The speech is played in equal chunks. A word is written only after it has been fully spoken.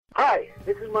Hi,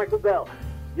 this is Michael Bell.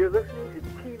 You're listening to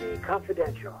TV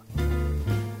Confidential.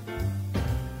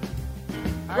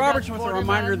 Roberts with a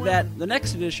reminder that the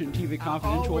next edition of TV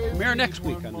Confidential will premiere next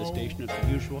week on this station at the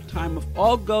usual time. If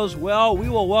all goes well, we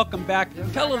will welcome back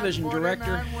television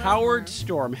director Howard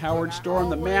Storm. Howard Storm,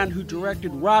 the man who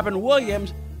directed Robin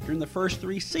Williams during the first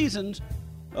 3 seasons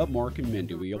of Mork and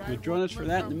Mindy. We hope you'll join us for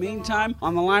that. In the meantime,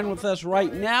 on the line with us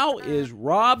right now is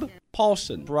Rob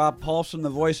Paulsen. Rob Paulsen, the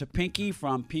voice of Pinky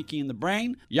from Pinky and the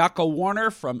Brain, Yako Warner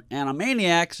from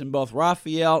Animaniacs, and both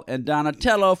Raphael and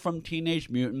Donatello from Teenage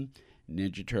Mutant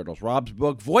Ninja Turtles. Rob's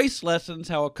book, Voice Lessons,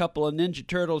 How a Couple of Ninja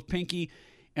Turtles, Pinky,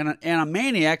 and an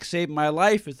Animaniac Saved My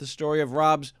Life, is the story of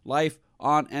Rob's life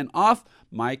on and off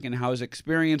mic and how his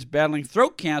experience battling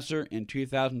throat cancer in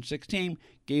 2016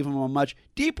 gave him a much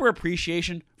deeper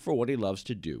appreciation for what he loves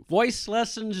to do. Voice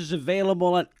Lessons is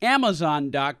available at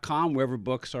Amazon.com, wherever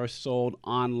books are sold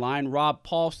online. Rob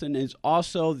Paulsen is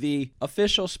also the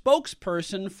official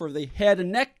spokesperson for the Head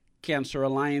and Neck Cancer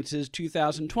Alliance's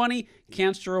 2020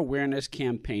 Cancer Awareness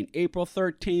Campaign. April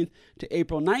 13th to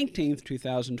April 19th,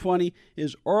 2020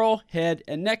 is Oral Head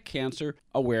and Neck Cancer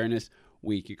Awareness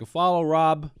Week. You can follow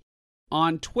Rob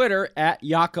on Twitter at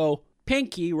Yako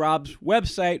Pinky. Rob's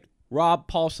website,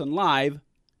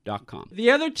 robpaulsenlive.com. The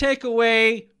other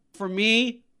takeaway for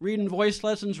me reading Voice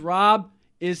Lessons, Rob,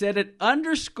 is that it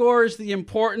underscores the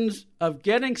importance of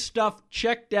getting stuff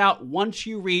checked out once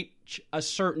you reach a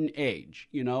certain age.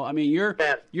 You know, I mean,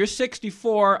 you're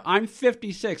 64, I'm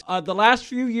 56. The last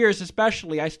few years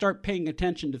especially, I start paying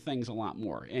attention to things a lot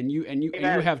more, and you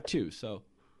have too. So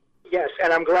yes,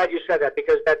 and I'm glad you said that,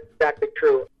 because that's exactly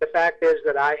true. The fact is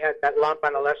that I had that lump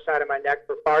on the left side of my neck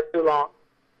for far too long.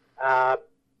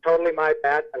 Totally my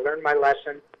bad. I learned my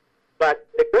lesson. But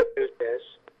the good news is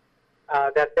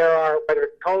that there are, whether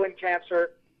it's colon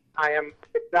cancer, I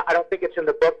don't think it's in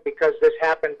the book because this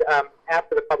happened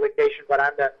after the publication, but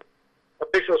I'm the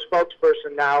official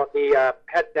spokesperson now of the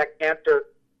Head and Neck Cancer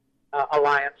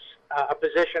Alliance, a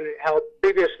position held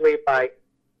previously by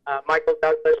Michael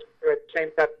Douglas, who had the same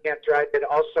type of cancer I did.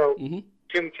 Also,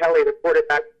 Jim Kelly, the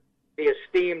quarterback, the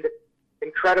esteemed,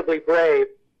 incredibly brave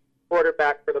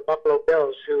quarterback for the Buffalo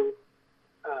Bills, who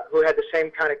had the same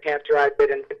kind of cancer I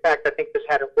did. And in fact, I think this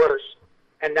had it worse.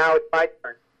 And now it's my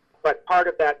turn. But part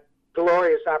of that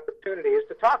glorious opportunity is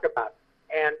to talk about it.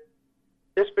 And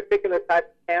this particular type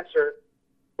of cancer,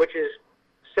 which is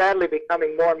sadly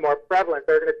becoming more and more prevalent,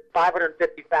 there are going to be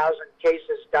 550,000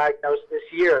 cases diagnosed this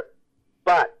year,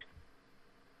 but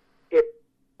it's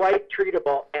quite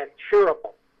treatable and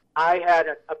curable. I had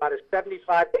about a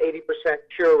 75 to 80%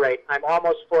 cure rate. I'm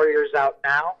almost 4 years out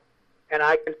now, and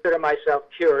I consider myself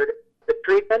cured. The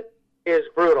treatment is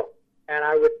brutal, and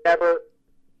I would never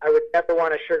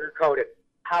want to sugarcoat it.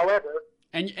 However,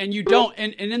 and you don't,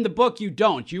 and in the book you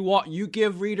don't. You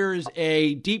give readers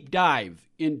a deep dive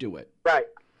into it. Right,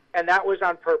 and that was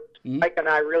on purpose. Mike and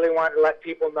I really wanted to let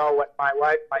people know what my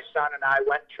wife, my son, and I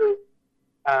went through,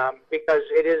 because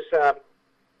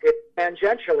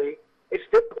tangentially, it's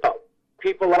difficult.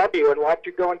 People love you and watch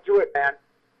you going through it, man.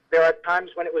 There are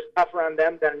times when it was tougher on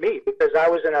them than me, because I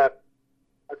was in a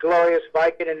glorious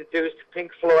Vicodin-induced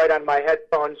Pink Floyd on my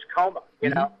headphones coma, you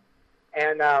know.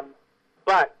 And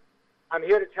but I'm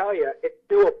here to tell you it's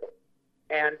doable.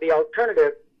 And the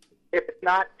alternative, if it's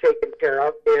not taken care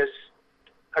of, is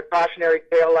a cautionary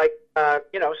tale like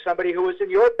somebody who was in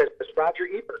your business, Roger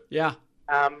Ebert. Yeah.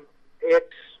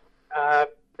 It's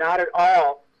not at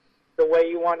all the way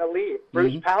you want to lead.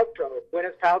 Bruce Paltrow,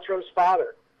 Gwyneth Paltrow's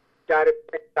father, died of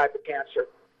the same type of cancer,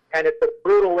 and it's a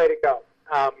brutal way to go.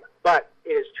 But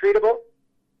it is treatable.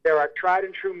 There are tried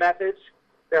and true methods.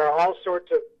 There are all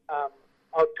sorts of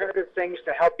alternative things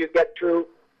to help you get through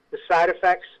the side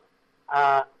effects,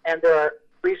 and there are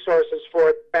resources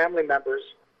for family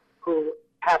members who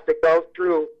have to go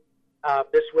through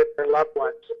this with their loved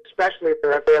ones, especially if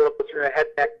they're available through the Head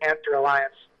and Neck Cancer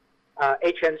Alliance,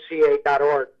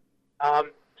 hnca.org.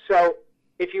 So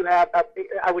if you have, I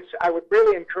would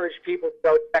really encourage people to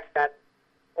go check that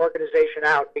organization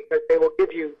out, because they will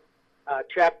give you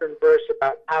chapter and verse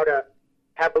about how to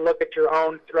have a look at your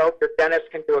own throat. Your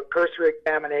dentist can do a cursory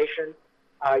examination.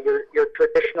 Your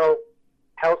traditional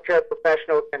healthcare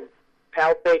professional can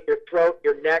palpate your throat,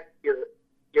 your neck, your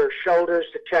shoulders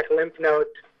to check lymph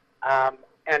nodes,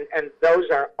 and those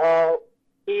are all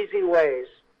easy ways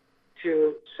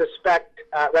to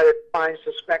find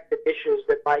suspected issues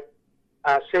that might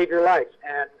save your life.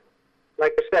 And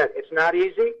like I said, it's not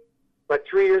easy, but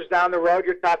 3 years down the road,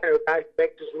 you're talking to a guy who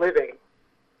makes his living,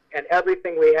 and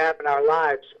everything we have in our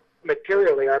lives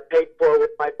materially are paid for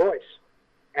with my voice.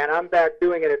 And I'm back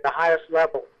doing it at the highest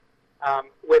level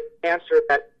with cancer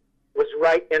that was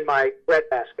right in my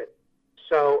breadbasket.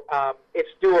 So it's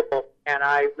doable, and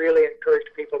I really encourage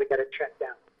people to get it checked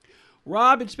out.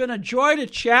 Rob, it's been a joy to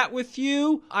chat with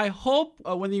you. I hope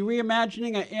when the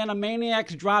reimagining of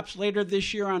Animaniacs drops later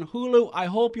this year on Hulu, I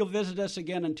hope you'll visit us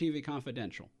again on TV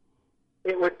Confidential.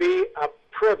 It would be a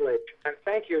privilege, and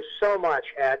thank you so much,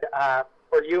 Ed,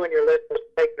 for you and your listeners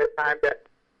taking the time to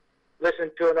listen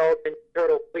to an old Ninja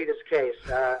Turtle plead his case.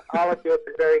 All of you have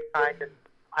been very kind, and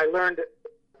I learned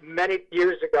many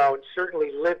years ago, and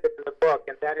certainly lived it in the book,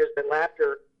 and that is that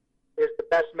laughter is the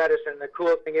best medicine. The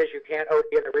cool thing is you can't OD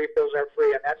and the refills are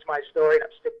free, and that's my story, and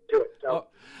I'm sticking to it. So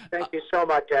thank you so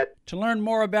much, Ed. To learn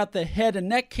more about the Head and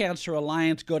Neck Cancer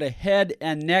Alliance, go to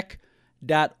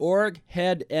headandneck.org,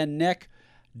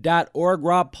 headandneck.org.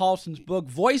 Rob Paulsen's book,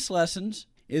 Voice Lessons,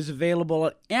 is available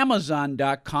at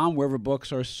Amazon.com, wherever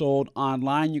books are sold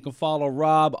online. You can follow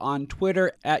Rob on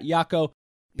Twitter at Yako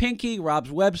Pinky.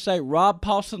 Rob's website,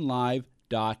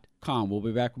 robpaulsenlive.com. We'll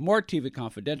be back with more TV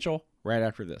Confidential right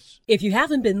after this. If you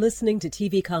haven't been listening to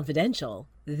TV Confidential,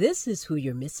 this is who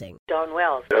you're missing. Don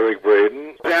Wells, Eric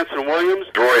Braden, Anson Williams,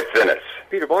 Roy Finnis,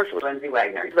 Peter Marshall, Lindsay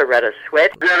Wagner, Loretta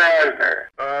Swett, Jen Asner.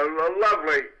 A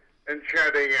lovely,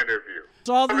 enchanting interview. It's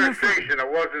all the Conversation.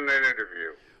 It wasn't an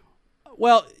interview.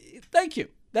 Well, thank you.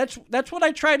 That's what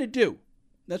I try to do.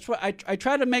 That's what I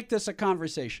try to make this a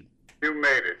conversation. You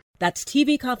made it. That's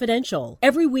TV Confidential,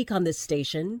 every week on this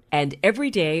station and every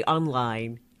day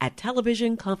online at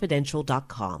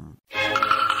televisionconfidential.com.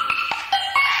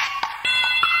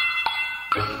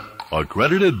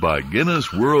 Accredited by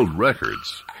Guinness World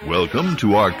Records, welcome to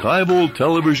Archival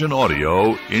Television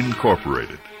Audio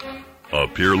Incorporated, a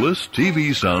peerless TV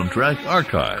soundtrack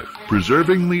archive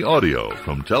preserving the audio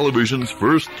from television's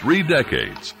first 3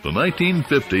 decades, the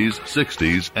 1950s,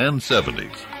 60s, and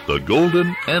 70s, the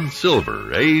golden and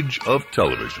silver age of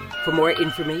television. For more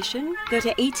information, go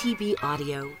to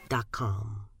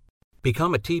atvaudio.com.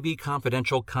 Become a TV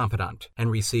Confidential confidant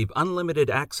and receive unlimited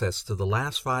access to the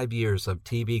last 5 years of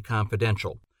TV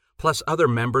Confidential, plus other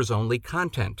members-only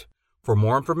content. For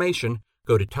more information,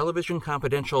 go to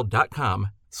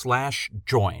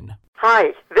televisionconfidential.com/join.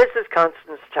 Hi, this is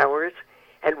Constance Towers,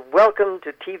 and welcome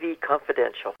to TV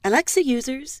Confidential. Alexa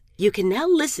users, you can now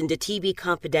listen to TV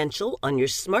Confidential on your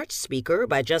smart speaker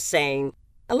by just saying,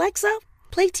 Alexa,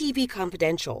 play TV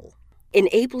Confidential.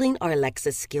 Enabling our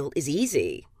Alexa skill is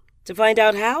easy. To find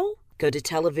out how, go to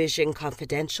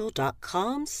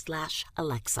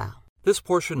televisionconfidential.com/Alexa. This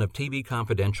portion of TV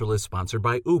Confidential is sponsored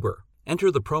by Uber. Enter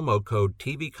the promo code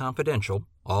TV Confidential,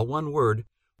 all one word,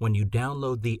 when you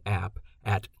download the app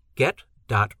at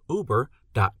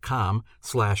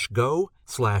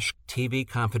get.uber.com/go/TV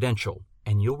Confidential,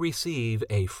 and you'll receive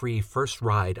a free first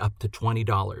ride up to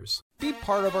 $20. Be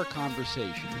part of our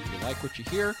conversation. If you like what you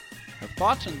hear, have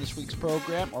thoughts on this week's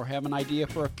program, or have an idea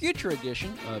for a future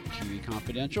edition of TV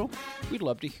Confidential, we'd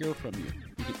love to hear from you.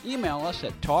 You can email us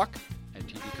at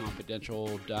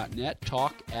talk@tvconfidential.net,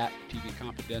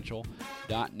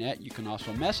 talk@tvconfidential.net. You can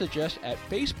also message us at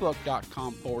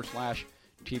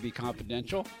facebook.com/TV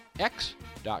Confidential,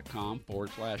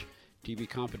 x.com/TV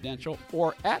Confidential,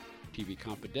 or at TV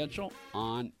Confidential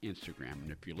on Instagram.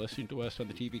 And if you're listening to us on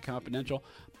the TV Confidential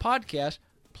podcast,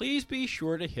 please be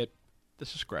sure to hit the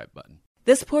subscribe button.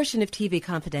 This portion of TV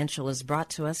Confidential is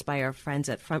brought to us by our friends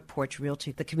at Front Porch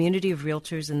Realty, the community of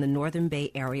realtors in the Northern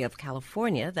Bay area of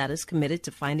California that is committed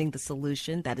to finding the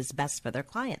solution that is best for their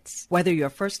clients. Whether you're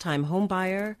a first-time home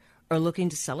buyer or looking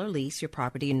to sell or lease your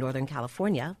property in Northern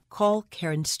California, Call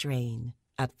Karen Strain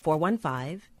at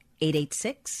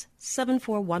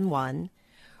 415-886-7411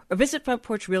 or visit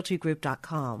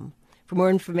frontporchrealtygroup.com for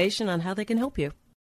more information on how they can help you.